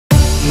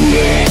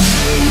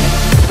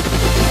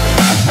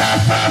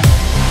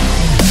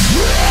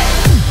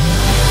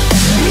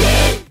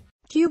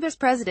Cuba's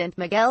President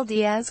Miguel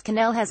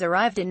Diaz-Canel has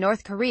arrived in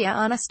North Korea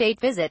on a state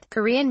visit,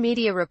 Korean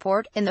media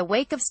report, in the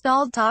wake of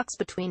stalled talks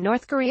between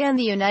North Korea and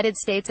the United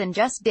States and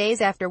just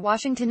days after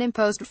Washington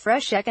imposed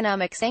fresh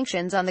economic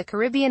sanctions on the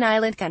Caribbean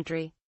island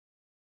country.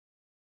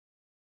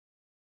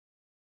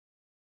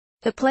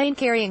 The plane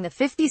carrying the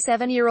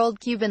 57-year-old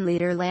Cuban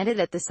leader landed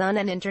at the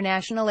Sunan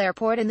International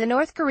Airport in the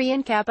North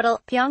Korean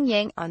capital,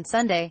 Pyongyang, on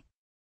Sunday.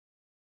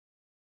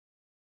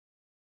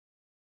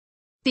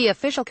 The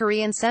official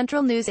Korean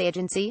Central News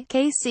Agency,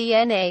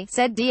 KCNA,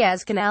 said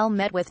Diaz-Canel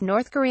met with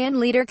North Korean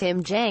leader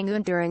Kim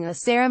Jong-un during a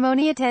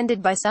ceremony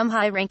attended by some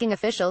high-ranking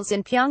officials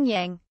in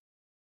Pyongyang.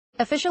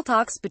 Official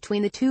talks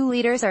between the two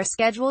leaders are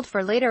scheduled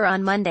for later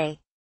on Monday.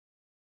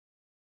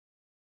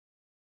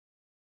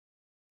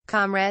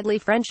 Comradely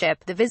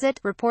friendship. The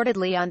visit,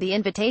 reportedly on the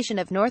invitation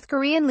of North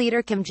Korean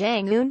leader Kim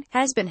Jong-un,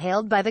 has been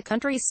hailed by the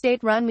country's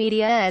state-run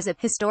media as a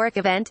historic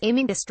event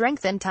aiming to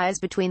strengthen ties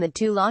between the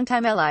two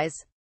longtime allies.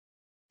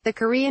 The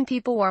Korean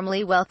people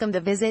warmly welcomed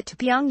the visit to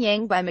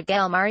Pyongyang by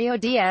Miguel Mario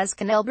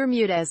Diaz-Canel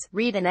Bermudez,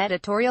 read an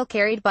editorial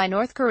carried by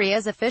North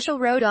Korea's official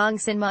Rodong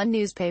Sinmun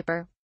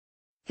newspaper.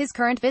 His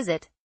current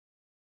visit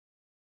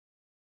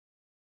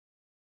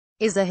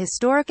is a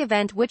historic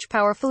event which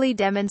powerfully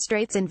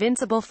demonstrates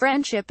invincible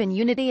friendship and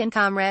unity and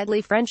comradely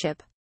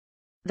friendship.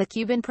 The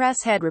Cuban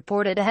press had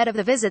reported ahead of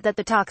the visit that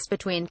the talks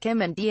between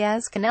Kim and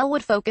Diaz-Canel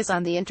would focus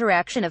on the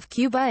interaction of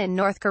Cuba and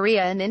North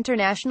Korea and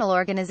international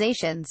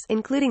organizations,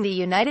 including the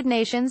United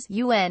Nations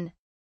 (UN).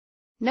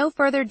 No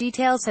further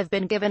details have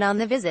been given on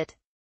the visit.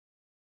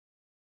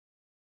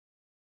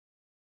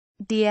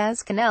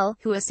 Diaz-Canel,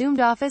 who assumed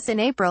office in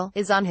April,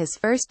 is on his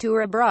first tour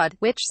abroad,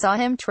 which saw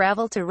him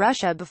travel to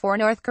Russia before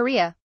North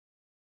Korea.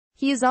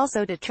 He is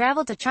also to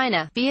travel to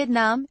China,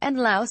 Vietnam, and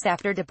Laos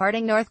after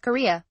departing North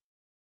Korea.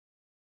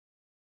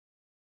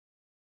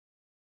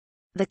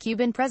 The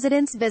Cuban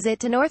president's visit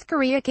to North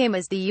Korea came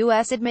as the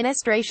U.S.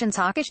 administration's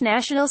hawkish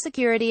national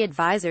security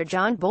advisor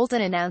John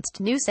Bolton announced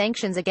new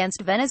sanctions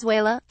against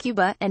Venezuela,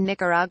 Cuba, and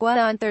Nicaragua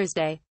on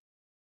Thursday.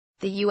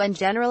 The UN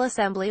General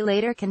Assembly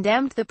later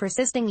condemned the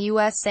persisting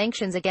U.S.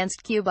 sanctions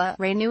against Cuba,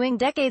 renewing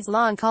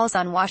decades-long calls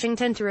on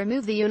Washington to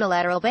remove the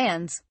unilateral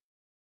bans.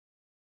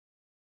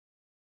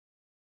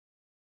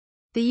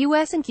 The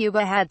U.S. and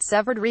Cuba had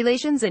severed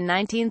relations in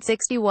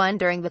 1961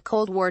 during the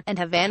Cold War, and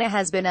Havana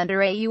has been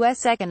under a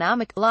U.S.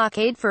 economic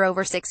blockade for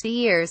over 60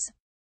 years.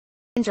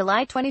 In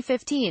July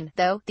 2015,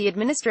 though, the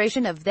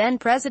administration of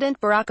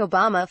then-President Barack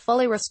Obama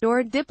fully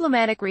restored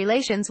diplomatic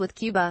relations with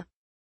Cuba.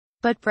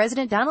 But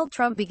President Donald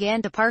Trump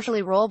began to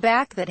partially roll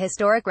back that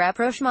historic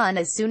rapprochement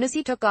as soon as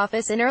he took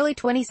office in early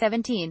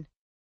 2017.